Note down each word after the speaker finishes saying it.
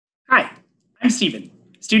Stephen,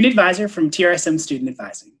 Student Advisor from TRSM Student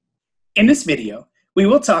Advising. In this video, we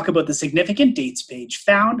will talk about the Significant Dates page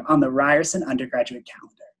found on the Ryerson Undergraduate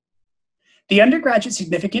Calendar. The Undergraduate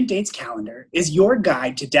Significant Dates Calendar is your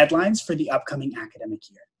guide to deadlines for the upcoming academic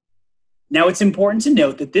year. Now, it's important to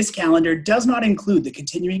note that this calendar does not include the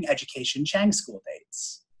continuing education Chang School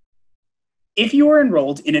dates. If you are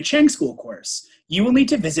enrolled in a Chang School course, you will need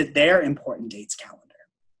to visit their Important Dates calendar.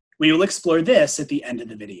 We will explore this at the end of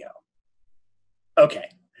the video. Okay,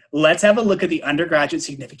 let's have a look at the Undergraduate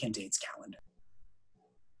Significant Dates calendar.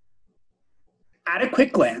 At a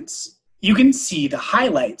quick glance, you can see the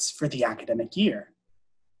highlights for the academic year.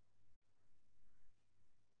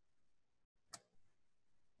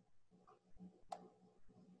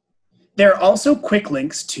 There are also quick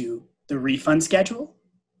links to the refund schedule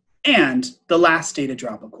and the last day to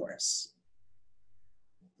drop a course.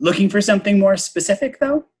 Looking for something more specific,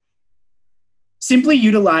 though? Simply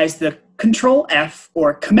utilize the Control F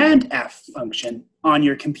or Command F function on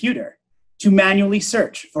your computer to manually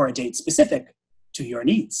search for a date specific to your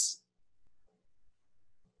needs.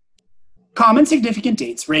 Common significant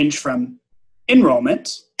dates range from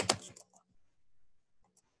enrollment,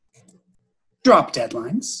 drop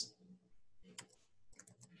deadlines,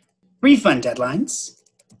 refund deadlines,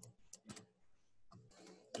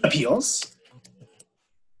 appeals,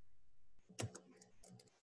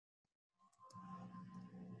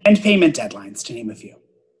 and payment deadlines, to name a few.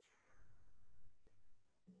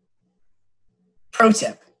 Pro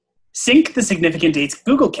tip, sync the Significant Dates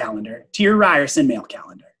Google Calendar to your Ryerson-mail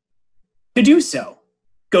calendar. To do so,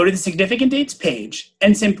 go to the Significant Dates page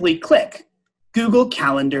and simply click Google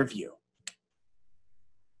Calendar View.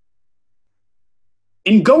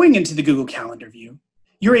 In going into the Google Calendar view,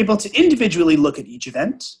 you're able to individually look at each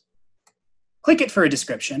event, click it for a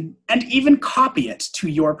description, and even copy it to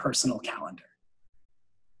your personal calendar.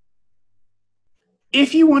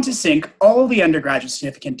 If you want to sync all the undergraduate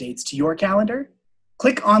significant dates to your calendar,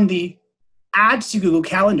 click on the Add to Google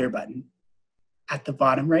Calendar button at the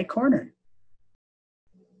bottom right corner.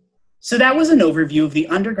 So that was an overview of the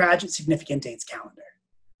Undergraduate Significant Dates calendar.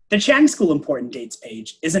 The Chang School Important Dates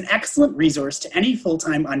page is an excellent resource to any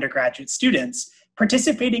full-time undergraduate students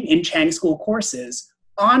participating in Chang School courses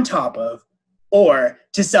on top of or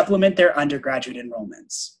to supplement their undergraduate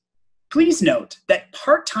enrollments. Please note that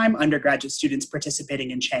part-time undergraduate students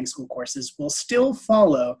participating in Chang School courses will still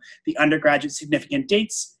follow the Undergraduate Significant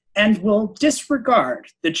Dates and will disregard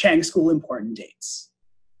the Chang School Important Dates.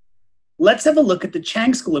 Let's have a look at the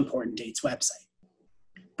Chang School Important Dates website.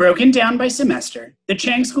 Broken down by semester, the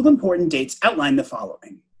Chang School Important Dates outline the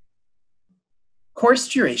following: course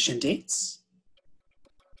duration dates,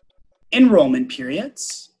 enrollment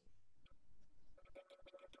periods,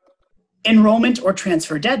 enrollment or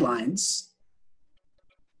transfer deadlines,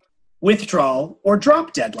 withdrawal or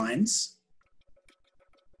drop deadlines,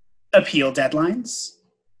 appeal deadlines,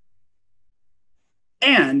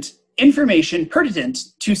 and information pertinent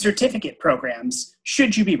to certificate programs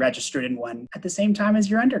should you be registered in one at the same time as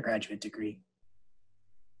your undergraduate degree.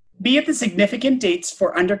 Be it the significant dates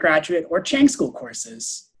for undergraduate or Chang School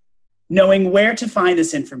courses, knowing where to find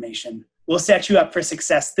this information will set you up for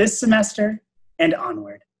success this semester and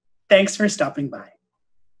onward. Thanks for stopping by.